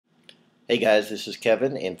Hey guys, this is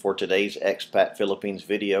Kevin, and for today's Expat Philippines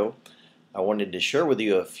video, I wanted to share with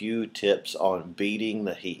you a few tips on beating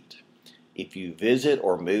the heat. If you visit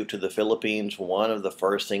or move to the Philippines, one of the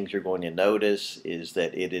first things you're going to notice is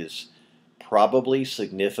that it is probably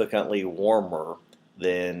significantly warmer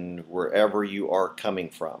than wherever you are coming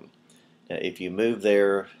from. Now, if you move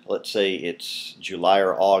there, let's say it's July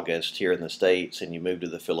or August here in the States and you move to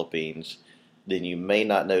the Philippines, then you may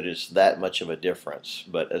not notice that much of a difference.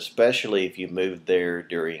 But especially if you moved there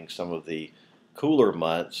during some of the cooler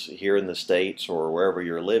months here in the States or wherever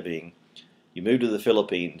you're living, you move to the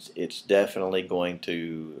Philippines, it's definitely going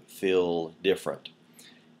to feel different.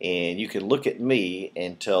 And you can look at me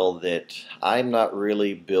and tell that I'm not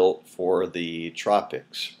really built for the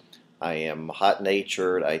tropics. I am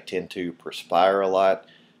hot-natured, I tend to perspire a lot,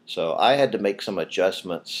 so I had to make some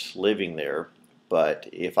adjustments living there. But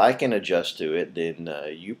if I can adjust to it, then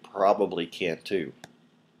you probably can too.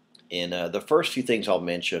 And the first few things I'll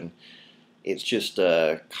mention, it's just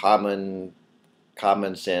common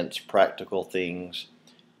sense, practical things.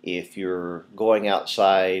 If you're going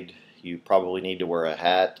outside, you probably need to wear a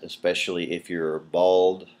hat, especially if you're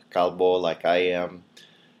bald, calvo like I am.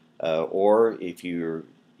 Or if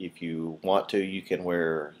you want to, you can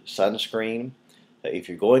wear sunscreen. If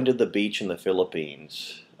you're going to the beach in the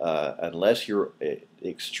Philippines, unless you're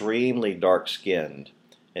extremely dark-skinned,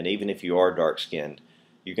 and even if you are dark-skinned,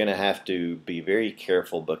 you're going to have to be very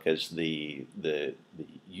careful because the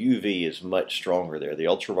UV is much stronger there. The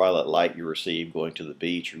ultraviolet light you receive going to the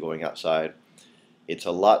beach or going outside, it's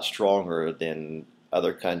a lot stronger than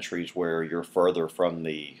other countries where you're further from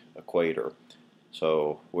the equator.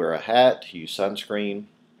 So wear a hat, use sunscreen,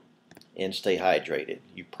 and stay hydrated.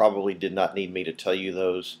 You probably did not need me to tell you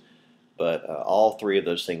those, but all three of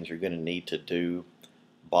those things you're going to need to do.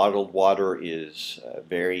 Bottled water is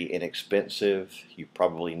very inexpensive. You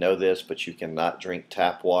probably know this, but you cannot drink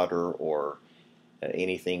tap water or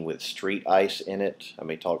anything with street ice in it. I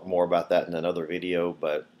may talk more about that in another video,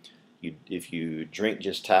 but if you drink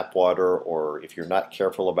just tap water, or if you're not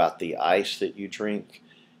careful about the ice that you drink,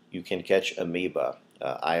 you can catch amoeba.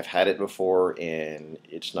 I've had it before and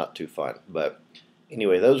it's not too fun. But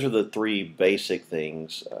anyway, those are the three basic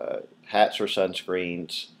things. Hats or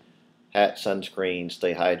sunscreens, hat, sunscreen,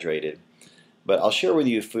 stay hydrated. But I'll share with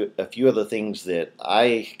you a few other things that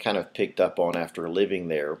I kind of picked up on after living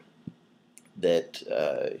there that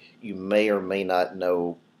you may or may not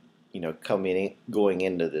know, going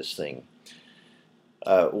into this thing.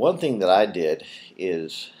 One thing that I did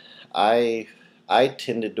is I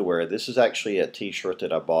tended to wear, this is actually a t-shirt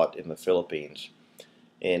that I bought in the Philippines,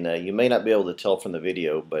 and you may not be able to tell from the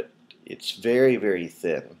video, but it's very, very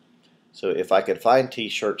thin. So if I could find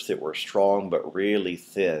t-shirts that were strong but really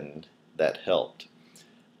thin, that helped.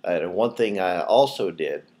 And one thing I also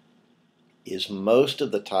did is most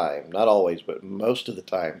of the time, not always, but most of the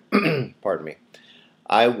time, pardon me,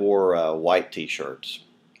 I wore white t-shirts.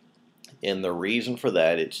 And the reason for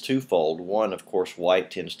that, it's twofold. One, of course,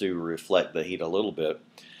 white tends to reflect the heat a little bit.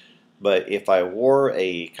 But if I wore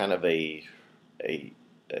a kind of a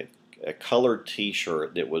colored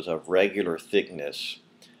t-shirt that was of regular thickness,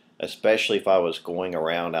 especially if I was going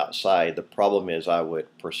around outside, the problem is I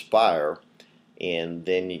would perspire, and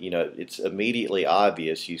then it's immediately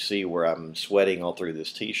obvious. You see where I'm sweating all through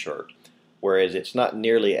this t-shirt, whereas it's not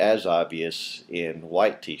nearly as obvious in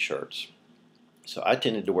white t-shirts. So I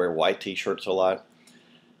tended to wear white t-shirts a lot.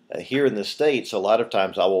 Here in the States, a lot of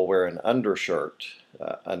times I will wear an undershirt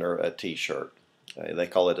under a t-shirt. They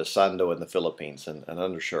call it a sando in the Philippines, an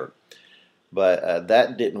undershirt. But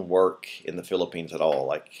that didn't work in the Philippines at all.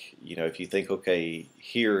 Like, if you think, okay,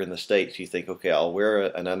 here in the States, you think, okay, I'll wear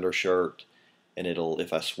an undershirt, and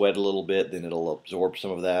if I sweat a little bit, then it'll absorb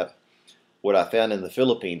some of that. What I found in the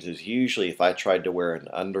Philippines is usually if I tried to wear an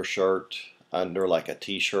undershirt under like a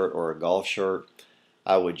t-shirt or a golf shirt,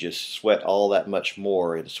 I would just sweat all that much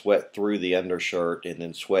more and sweat through the undershirt and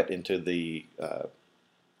then sweat into the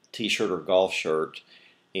t-shirt or golf shirt,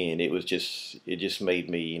 and it just made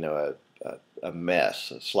me a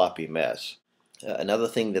mess, a sloppy mess. Another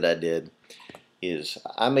thing that I did is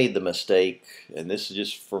I made the mistake, and this is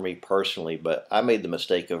just for me personally, but I made the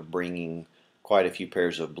mistake of bringing quite a few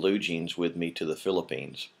pairs of blue jeans with me to the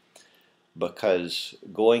Philippines, because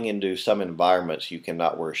going into some environments you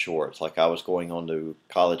cannot wear shorts. Like I was going onto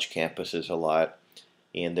college campuses a lot,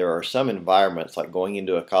 and there are some environments, like going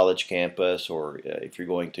into a college campus, or if you're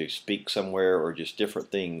going to speak somewhere, or just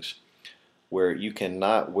different things, where you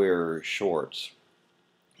cannot wear shorts.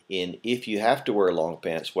 And if you have to wear long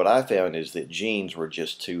pants, what I found is that jeans were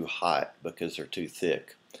just too hot because they're too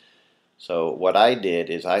thick. So what I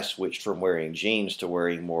did is I switched from wearing jeans to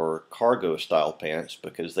wearing more cargo style pants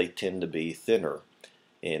because they tend to be thinner.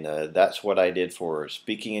 And that's what I did for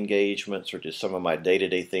speaking engagements or just some of my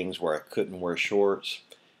day-to-day things where I couldn't wear shorts.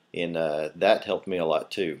 And that helped me a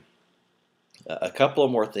lot too. A couple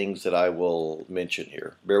of more things that I will mention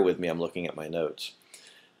here. Bear with me, I'm looking at my notes.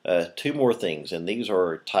 Two more things, and these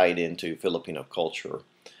are tied into Filipino culture.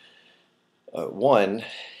 One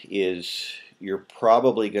is you're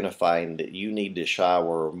probably going to find that you need to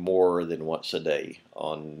shower more than once a day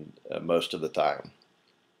on most of the time.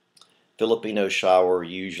 Filipinos shower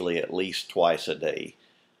usually at least twice a day.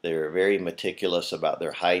 They're very meticulous about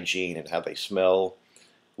their hygiene and how they smell,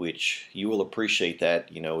 which you will appreciate that,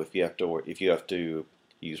 if you have to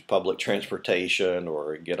use public transportation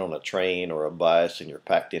or get on a train or a bus and you're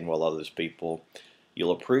packed in while others people,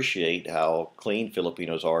 you'll appreciate how clean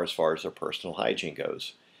Filipinos are as far as their personal hygiene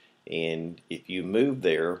goes. And if you move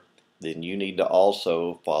there, then you need to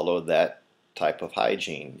also follow that type of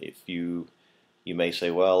hygiene. If you may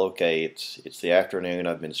say, well, okay, it's the afternoon,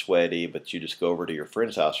 I've been sweaty, but you just go over to your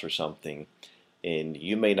friend's house or something, and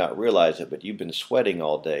you may not realize it, but you've been sweating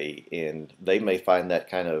all day, and they may find that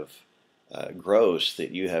kind of gross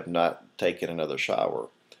that you have not taken another shower.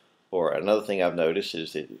 Or another thing I've noticed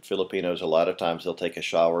is that Filipinos, a lot of times they'll take a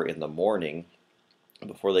shower in the morning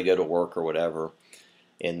before they go to work or whatever,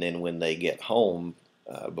 and then when they get home,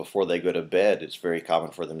 before they go to bed, it's very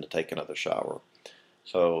common for them to take another shower.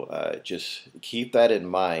 So just keep that in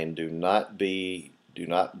mind. Do not be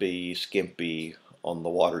skimpy on the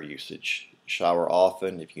water usage. Shower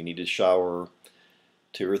often. If you need to shower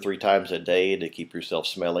 2 or 3 times a day to keep yourself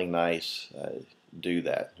smelling nice, do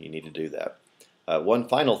that. You need to do that. One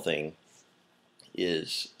final thing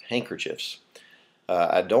is handkerchiefs.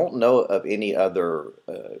 I don't know of any other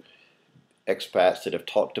expats that have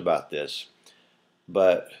talked about this,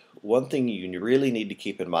 but one thing you really need to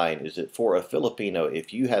keep in mind is that for a Filipino,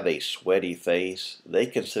 if you have a sweaty face, they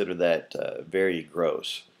consider that very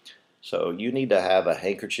gross. So you need to have a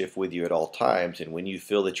handkerchief with you at all times, and when you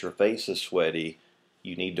feel that your face is sweaty,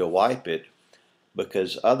 you need to wipe it,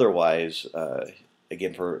 because otherwise,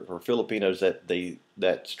 again, for Filipinos,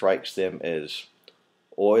 that strikes them as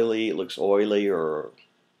oily. It looks oily or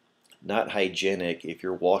not hygienic if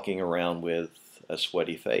you're walking around with a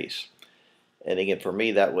sweaty face. And again, for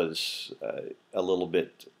me, that was a little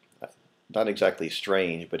bit not exactly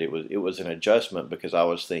strange, but it was an adjustment, because I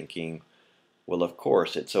was thinking, well, of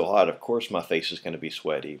course, it's so hot. Of course, my face is going to be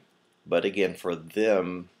sweaty. But again, for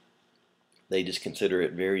them, they just consider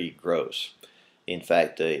it very gross. In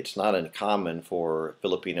fact, it's not uncommon for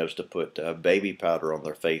Filipinos to put baby powder on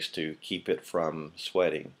their face to keep it from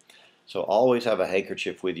sweating. So always have a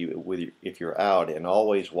handkerchief with you if you're out, and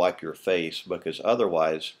always wipe your face, because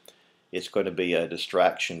otherwise it's going to be a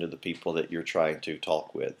distraction to the people that you're trying to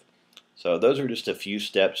talk with. So those are just a few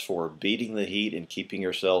steps for beating the heat and keeping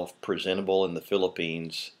yourself presentable in the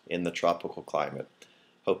Philippines in the tropical climate.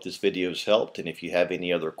 Hope this video has helped, and if you have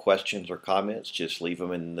any other questions or comments, just leave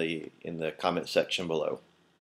them in the comment section below.